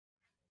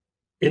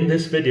In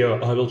this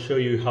video, I will show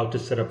you how to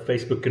set up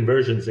Facebook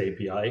Conversions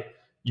API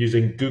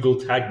using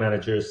Google Tag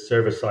Manager's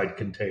server-side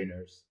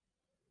containers.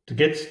 To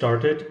get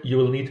started, you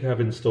will need to have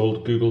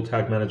installed Google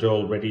Tag Manager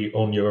already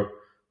on your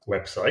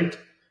website,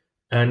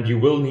 and you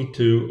will need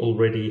to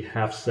already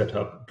have set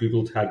up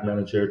Google Tag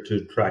Manager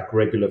to track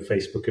regular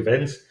Facebook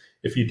events.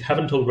 If you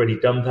haven't already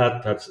done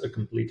that, that's a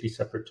completely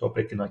separate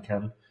topic, and I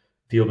can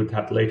deal with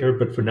that later.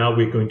 But for now,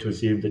 we're going to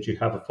assume that you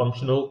have a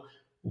functional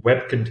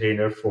web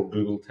container for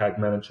Google Tag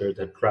Manager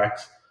that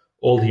tracks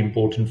all the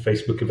important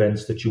Facebook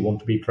events that you want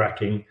to be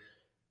tracking.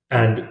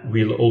 And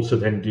we'll also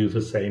then do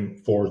the same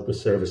for the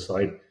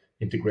server-side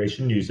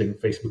integration using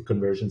Facebook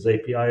Conversions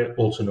API,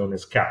 also known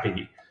as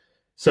CAPI.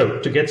 So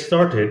to get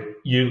started,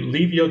 you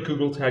leave your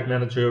Google Tag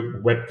Manager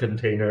web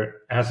container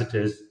as it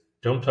is.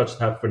 Don't touch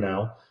that for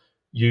now.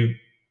 You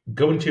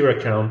go into your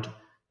account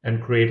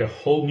and create a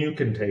whole new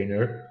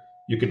container.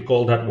 You can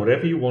call that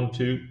whatever you want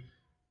to.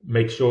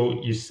 Make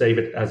sure you save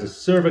it as a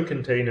server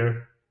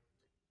container.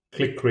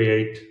 Click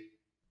Create.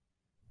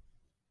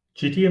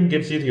 GTM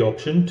gives you the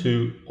option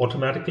to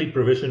automatically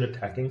provision a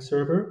tagging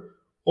server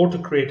or to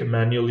create a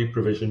manually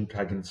provisioned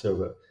tagging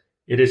server.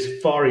 It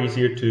is far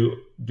easier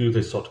to do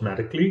this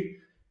automatically.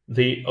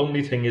 The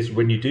only thing is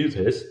when you do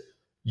this,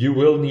 you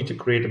will need to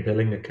create a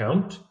billing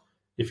account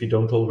if you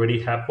don't already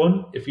have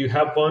one. If you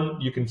have one,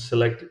 you can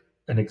select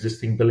an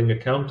existing billing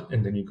account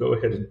and then you go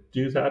ahead and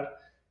do that.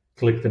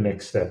 Click the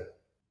next step.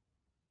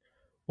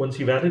 Once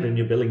you've added in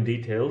your billing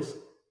details,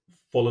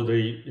 follow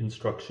the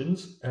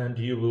instructions and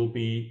you will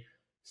be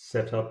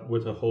set up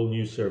with a whole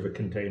new server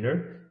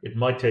container. It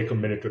might take a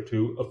minute or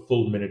two, a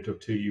full minute or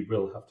two, you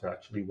will have to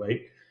actually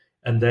wait.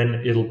 And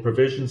then it'll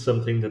provision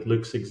something that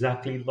looks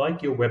exactly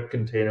like your web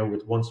container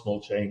with one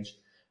small change.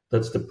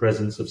 That's the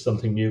presence of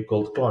something new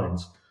called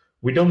clients.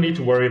 We don't need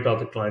to worry about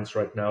the clients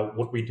right now.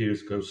 What we do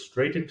is go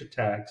straight into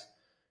tags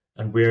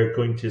and we're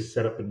going to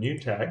set up a new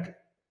tag.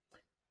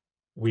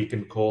 We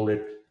can call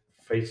it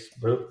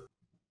Facebook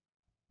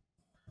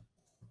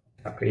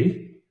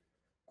CAPI.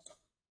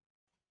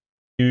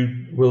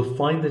 You will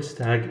find this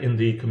tag in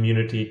the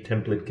community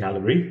template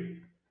gallery.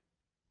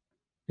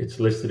 It's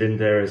listed in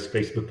there as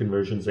Facebook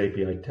Conversions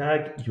API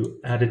tag.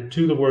 You add it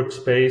to the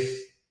workspace.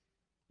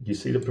 You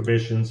see the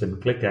permissions and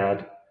click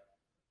add,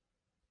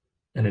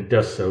 and it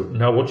does so.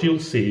 Now what you'll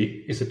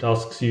see is it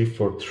asks you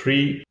for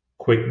 3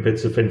 quick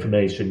bits of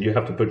information. You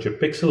have to put your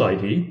pixel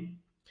ID,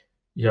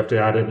 you have to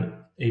add an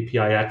API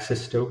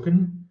access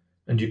token,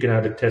 and you can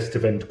add a test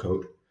event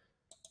code.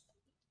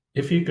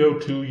 If you go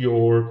to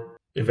your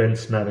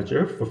events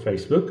manager for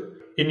Facebook,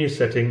 in your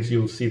settings,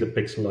 you'll see the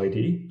pixel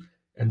ID,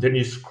 and then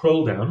you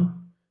scroll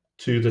down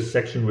to the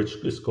section which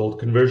is called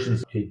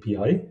Conversions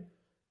API.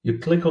 You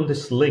click on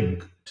this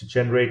link to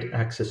generate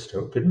access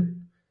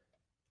token.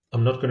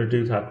 I'm not going to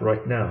do that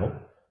right now,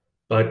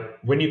 but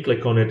when you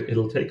click on it,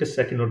 it'll take a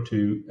second or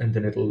two, and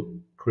then it'll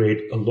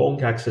create a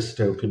long access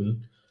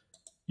token.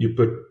 You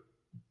put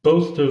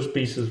both those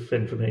pieces of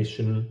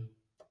information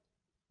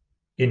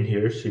in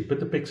here. So you put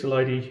the pixel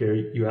ID here,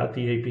 you add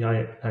the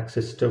API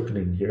access token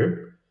in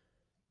here.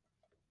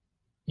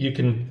 You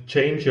can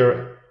change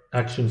your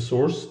action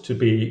source to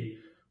be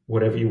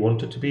whatever you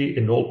want it to be.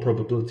 In all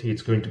probability,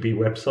 it's going to be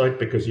website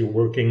because you're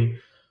working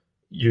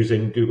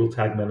using Google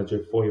Tag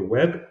Manager for your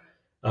web.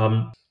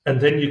 And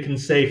then you can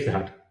save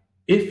that.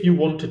 If you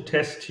want to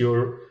test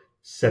your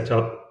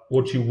setup,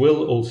 what you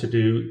will also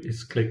do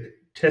is click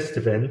Test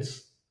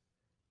Events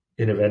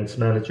in Events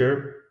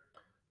Manager,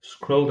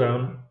 scroll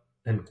down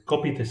and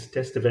copy this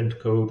test event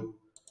code,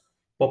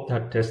 pop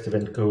that test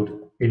event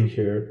code in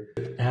here,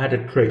 add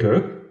a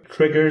trigger.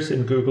 Triggers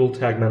in Google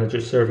Tag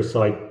Manager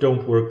server-side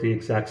don't work the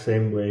exact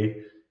same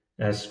way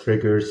as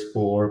triggers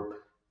for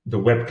the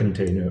web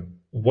container.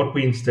 What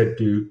we instead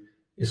do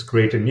is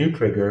create a new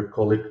trigger,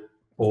 call it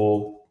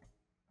all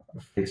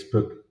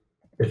Facebook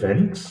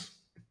events.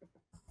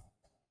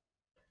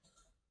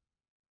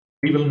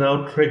 We will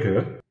now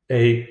trigger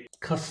a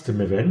custom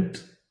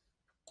event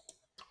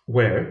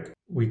where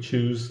we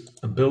choose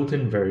a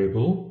built-in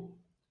variable.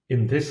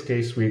 In this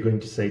case, we're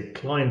going to say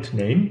client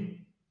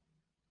name,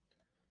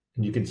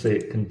 and you can say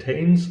it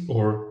contains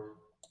or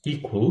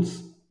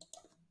equals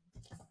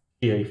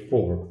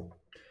GA4.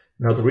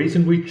 Now, the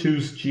reason we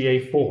choose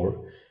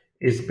GA4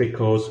 is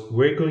because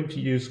we're going to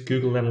use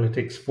Google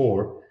Analytics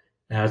 4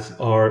 as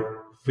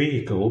our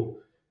vehicle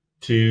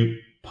to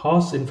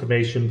pass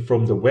information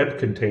from the web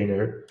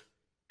container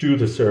to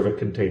the server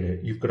container.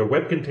 You've got a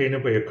web container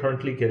where you're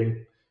currently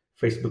getting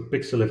Facebook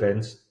pixel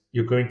events.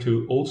 You're going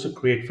to also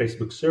create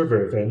Facebook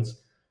server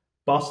events,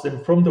 pass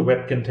them from the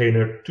web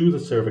container to the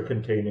server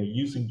container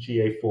using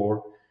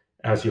GA4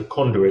 as your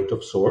conduit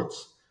of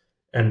sorts.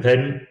 And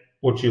then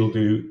what you'll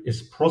do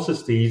is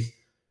process these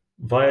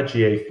via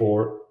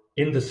GA4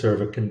 in the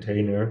server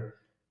container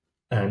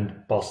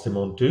and pass them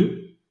on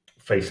to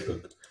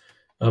Facebook.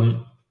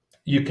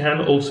 You can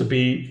also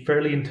be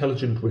fairly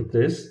intelligent with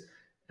this,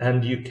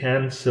 and you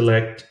can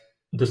select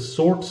the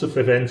sorts of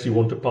events you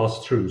want to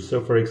pass through.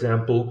 So for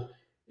example,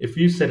 If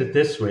you set it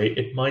this way,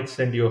 it might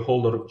send you a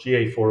whole lot of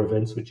GA4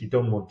 events which you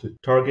don't want to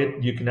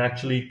target. You can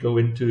actually go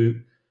into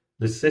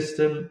the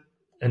system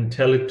and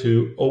tell it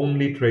to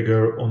only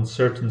trigger on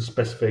certain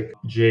specific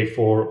GA4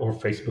 or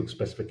Facebook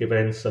specific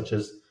events, such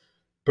as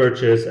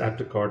purchase, add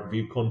to cart,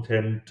 view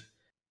content.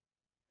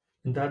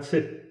 And that's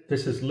it.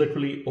 This is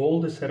literally all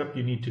the setup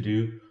you need to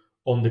do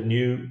on the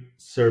new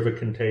server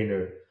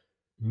container.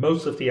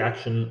 Most of the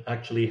action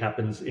actually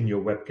happens in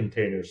your web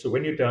container. So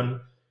when you're done,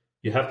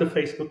 you have the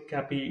Facebook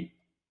CAPI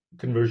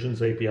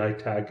conversions API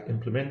tag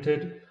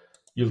implemented.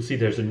 You'll see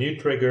there's a new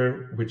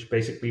trigger, which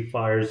basically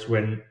fires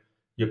when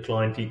your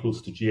client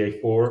equals to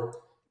GA4.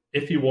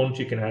 If you want,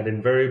 you can add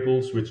in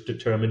variables which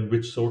determine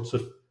which sorts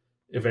of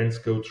events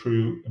go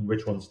through and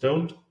which ones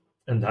don't.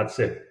 And that's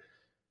it.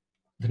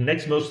 The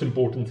next most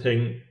important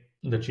thing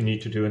that you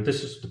need to do, and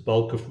this is the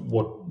bulk of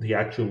what the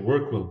actual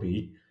work will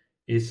be,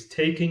 is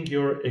taking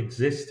your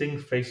existing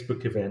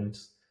Facebook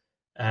events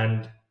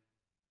and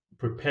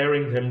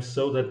preparing them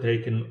so that they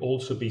can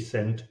also be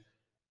sent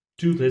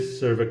to this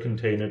server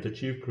container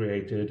that you've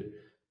created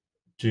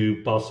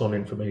to pass on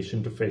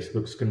information to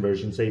Facebook's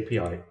Conversions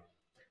API.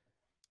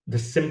 The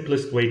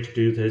simplest way to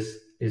do this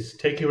is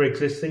take your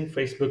existing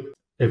Facebook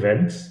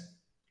events,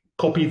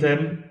 copy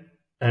them,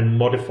 and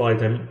modify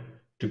them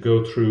to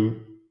go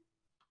through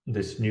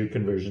this new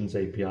Conversions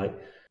API.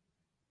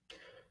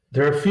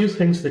 There are a few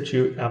things that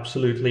you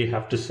absolutely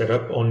have to set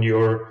up on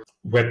your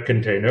web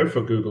container for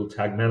Google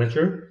Tag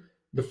Manager.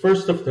 The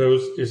first of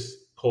those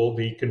is called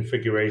the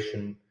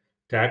configuration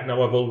tag.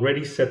 Now, I've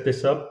already set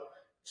this up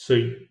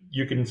so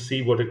you can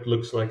see what it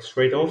looks like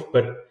straight off,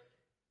 but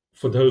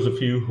for those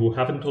of you who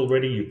haven't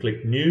already, you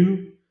click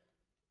New,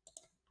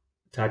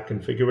 Tag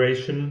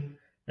Configuration,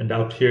 and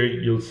out here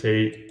you'll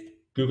say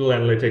Google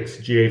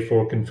Analytics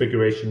GA4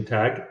 configuration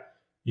tag.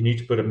 You need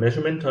to put a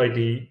measurement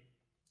ID.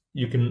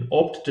 You can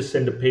opt to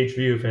send a page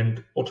view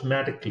event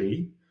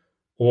automatically,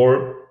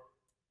 or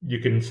you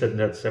can send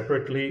that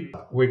separately.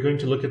 We're going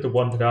to look at the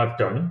one that I've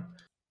done.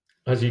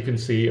 As you can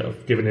see,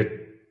 I've given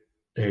it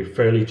a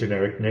fairly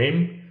generic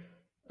name.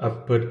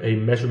 I've put a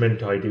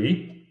measurement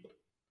ID,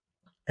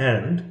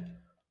 and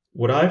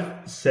what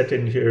I've set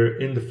in here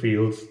in the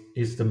fields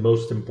is the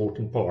most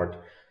important part.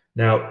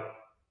 Now,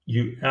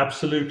 you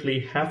absolutely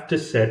have to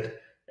set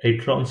a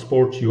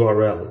transport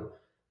URL.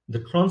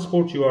 The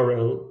transport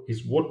URL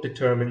is what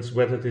determines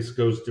whether this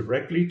goes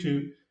directly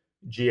to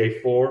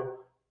GA4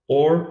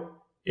 or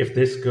if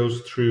this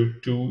goes through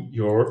to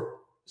your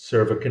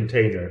server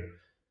container.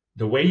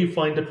 The way you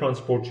find the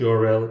transport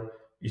URL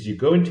is you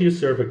go into your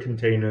server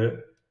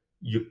container,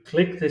 you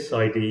click this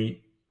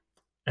ID,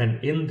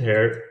 and in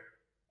there,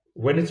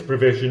 when it's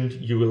provisioned,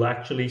 you will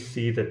actually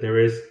see that there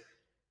is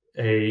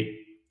a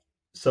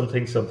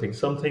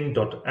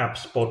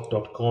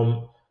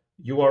something.appspot.com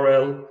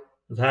URL.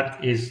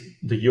 That is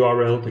the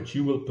URL that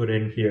you will put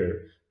in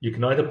here. You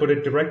can either put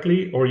it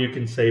directly or you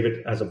can save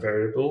it as a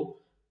variable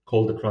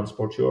called the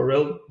transport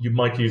URL. You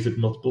might use it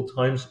multiple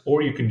times,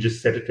 or you can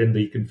just set it in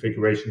the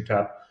configuration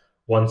tab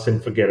once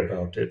and forget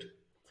about it.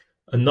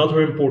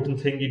 Another important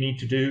thing you need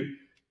to do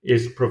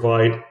is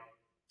provide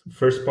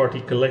first-party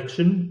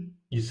collection.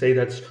 You say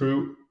that's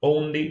true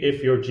only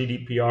if your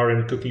GDPR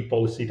and cookie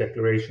policy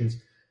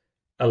declarations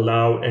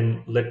allow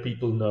and let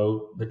people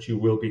know that you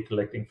will be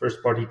collecting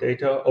first-party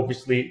data.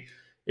 Obviously,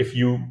 if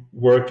you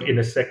work in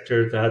a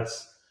sector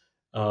that's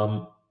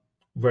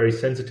very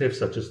sensitive,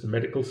 such as the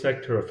medical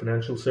sector or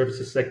financial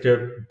services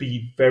sector,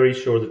 be very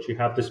sure that you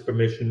have this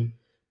permission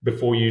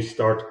before you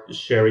start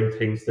sharing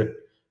things that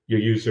your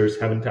users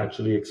haven't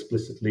actually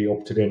explicitly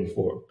opted in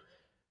for.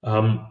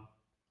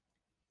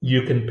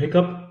 You can pick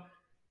up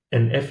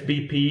an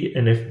FBP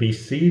and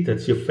FBC,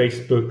 that's your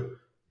Facebook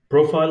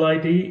profile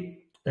ID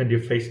and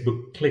your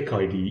Facebook click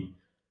ID.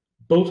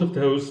 Both of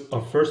those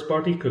are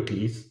first-party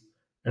cookies,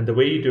 and the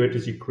way you do it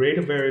is you create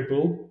a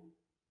variable,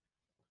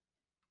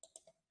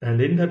 and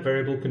in that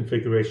variable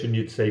configuration,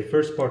 you'd say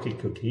first-party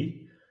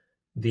cookie.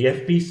 The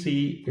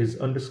FBC is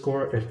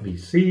underscore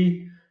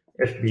FBC,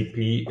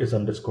 FBP is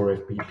underscore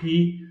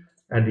FBP,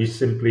 and you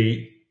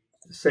simply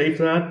save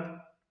that.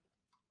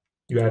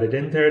 You add it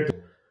in there.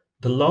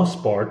 The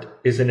last part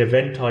is an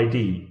event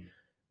ID.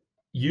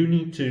 You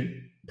need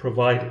to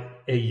provide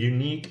a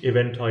unique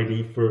event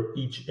ID for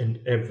each and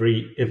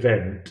every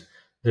event.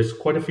 There's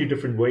quite a few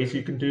different ways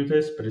you can do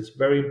this, but it's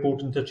very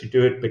important that you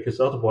do it, because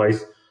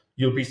otherwise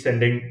you'll be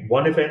sending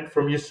one event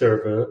from your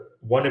server,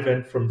 one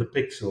event from the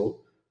pixel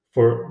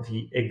for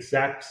the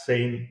exact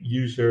same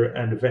user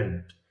and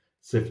event.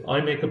 So if I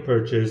make a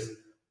purchase,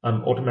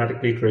 I'm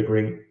automatically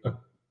triggering a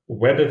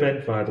web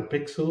event via the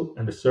pixel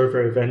and a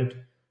server event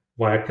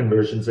via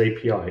Conversions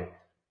API.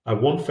 I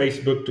want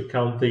Facebook to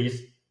count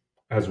these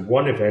as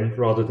one event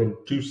rather than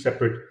two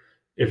separate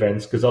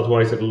events, because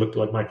otherwise it'll look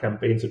like my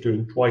campaigns are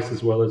doing twice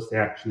as well as they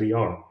actually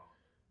are.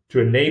 To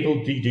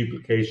enable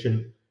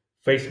deduplication,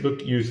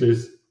 Facebook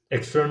uses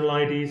external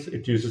IDs,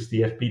 it uses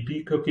the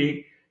FBP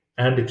cookie,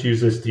 and it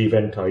uses the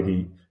event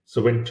ID.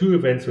 So when two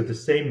events with the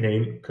same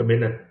name come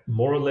in at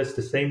more or less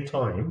the same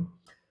time,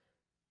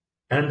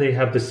 and they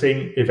have the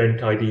same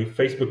event ID.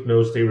 Facebook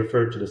knows they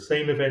refer to the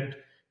same event.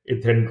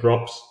 It then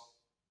drops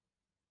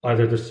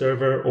either the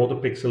server or the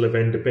pixel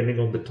event, depending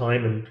on the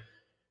time and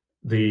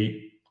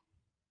the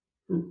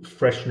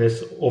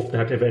freshness of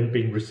that event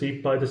being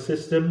received by the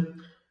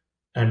system,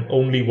 and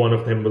only one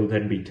of them will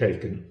then be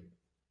taken.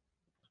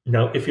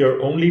 Now, if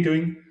you're only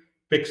doing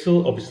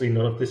pixel, obviously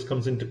none of this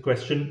comes into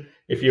question.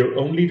 If you're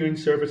only doing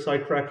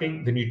server-side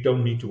tracking, then you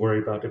don't need to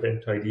worry about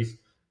event IDs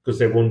because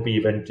there won't be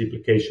event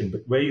duplication.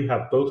 But where you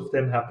have both of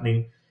them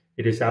happening,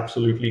 it is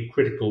absolutely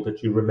critical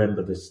that you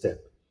remember this step.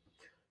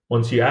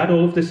 Once you add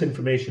all of this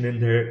information in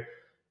there,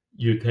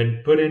 you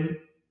then put in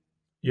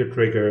your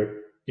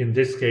trigger. In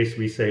this case,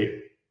 we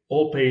say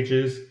all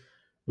pages.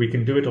 We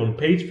can do it on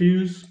page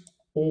views,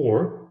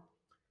 or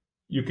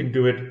you can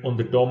do it on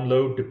the DOM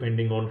load,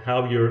 depending on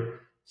how you're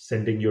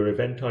sending your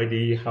event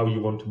ID, how you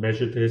want to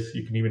measure this.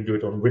 You can even do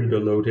it on window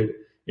loaded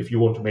if you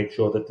want to make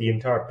sure that the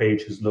entire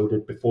page is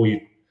loaded before you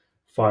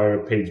fire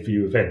a page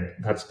view event.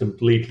 That's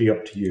completely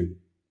up to you.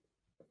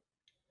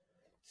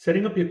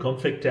 Setting up your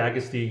config tag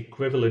is the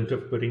equivalent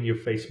of putting your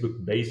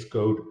Facebook base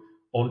code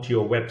onto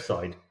your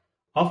website.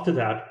 After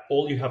that,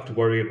 all you have to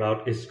worry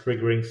about is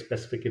triggering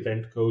specific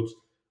event codes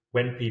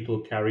when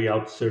people carry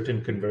out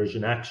certain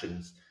conversion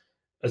actions.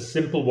 A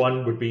simple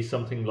one would be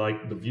something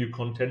like the view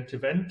content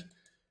event,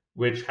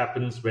 which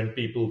happens when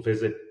people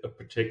visit a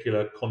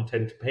particular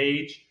content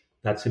page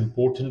that's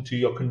important to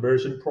your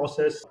conversion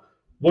process.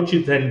 What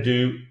you then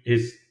do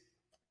is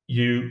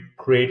you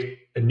create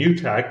a new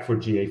tag for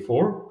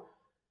GA4.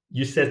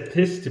 You set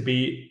this to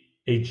be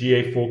a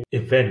GA4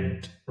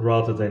 event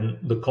rather than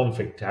the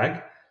config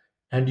tag,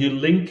 and you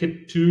link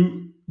it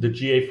to the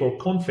GA4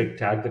 config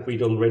tag that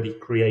we'd already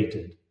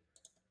created.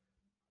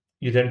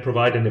 You then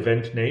provide an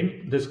event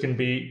name. This can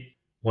be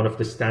one of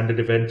the standard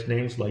event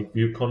names like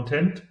view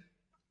content.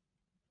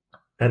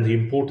 And the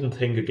important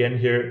thing again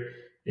here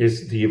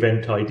is the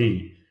event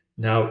ID.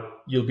 Now,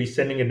 you'll be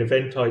sending an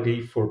event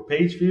ID for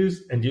page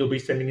views, and you'll be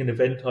sending an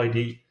event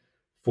ID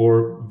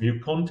for view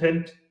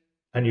content.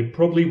 And you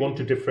probably want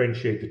to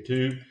differentiate the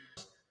two.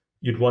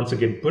 You'd once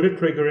again put a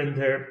trigger in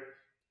there.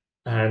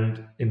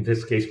 And in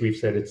this case, we've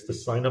said it's the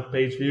sign up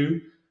page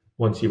view.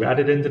 Once you've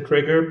added in the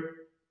trigger,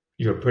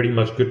 you're pretty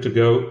much good to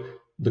go.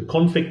 The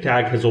config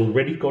tag has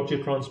already got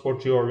your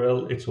transport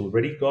URL. It's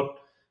already got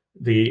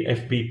the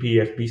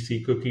FBP,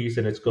 FBC cookies,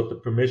 and it's got the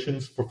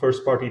permissions for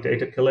first-party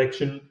data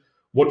collection.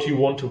 What you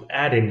want to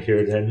add in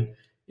here then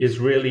is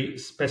really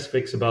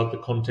specifics about the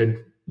content,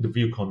 the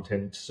view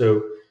content.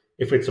 So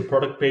if it's a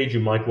product page, you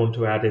might want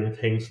to add in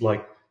things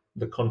like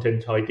the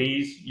content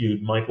IDs. You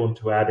might want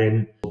to add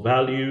in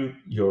value,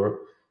 your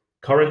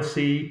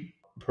currency,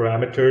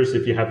 parameters.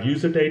 If you have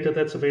user data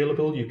that's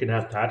available, you can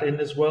add that in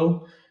as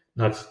well.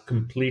 That's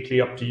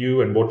completely up to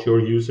you and what your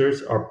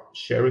users are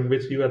sharing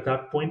with you at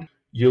that point.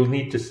 You'll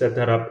need to set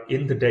that up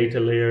in the data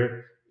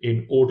layer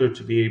in order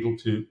to be able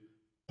to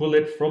pull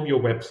it from your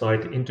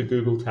website into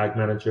Google Tag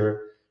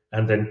Manager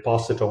and then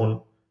pass it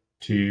on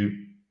to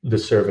the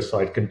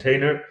server-side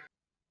container.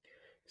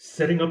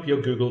 Setting up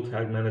your Google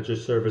Tag Manager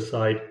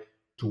server-side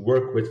to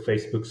work with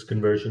Facebook's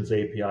Conversions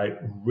API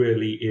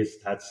really is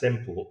that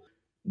simple.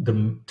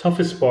 The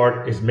toughest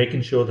part is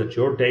making sure that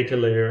your data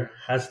layer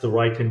has the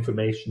right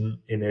information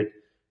in it.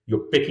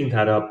 You're picking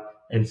that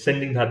up and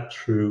sending that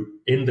through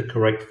in the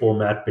correct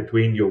format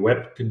between your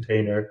web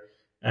container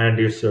and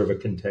your server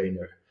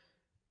container.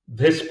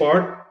 This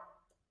part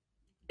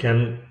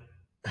can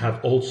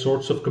have all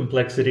sorts of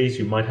complexities.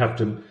 You might have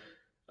to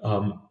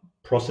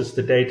process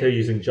the data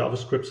using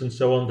JavaScripts and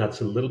so on.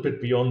 That's a little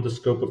bit beyond the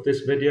scope of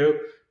this video,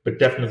 but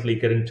definitely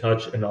get in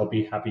touch and I'll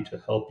be happy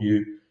to help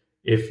you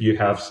if you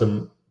have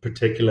some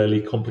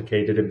particularly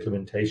complicated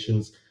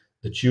implementations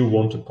that you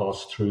want to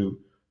pass through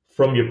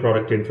from your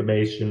product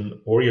information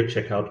or your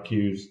checkout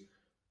queues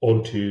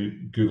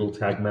onto Google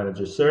Tag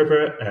Manager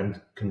Server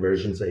and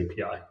Conversions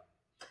API.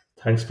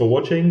 Thanks for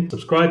watching.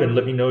 Subscribe and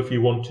let me know if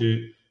you want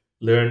to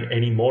learn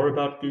any more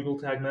about Google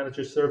Tag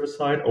Manager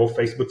server-side or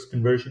Facebook's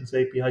Conversions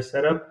API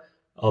setup.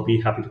 I'll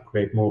be happy to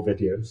create more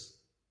videos.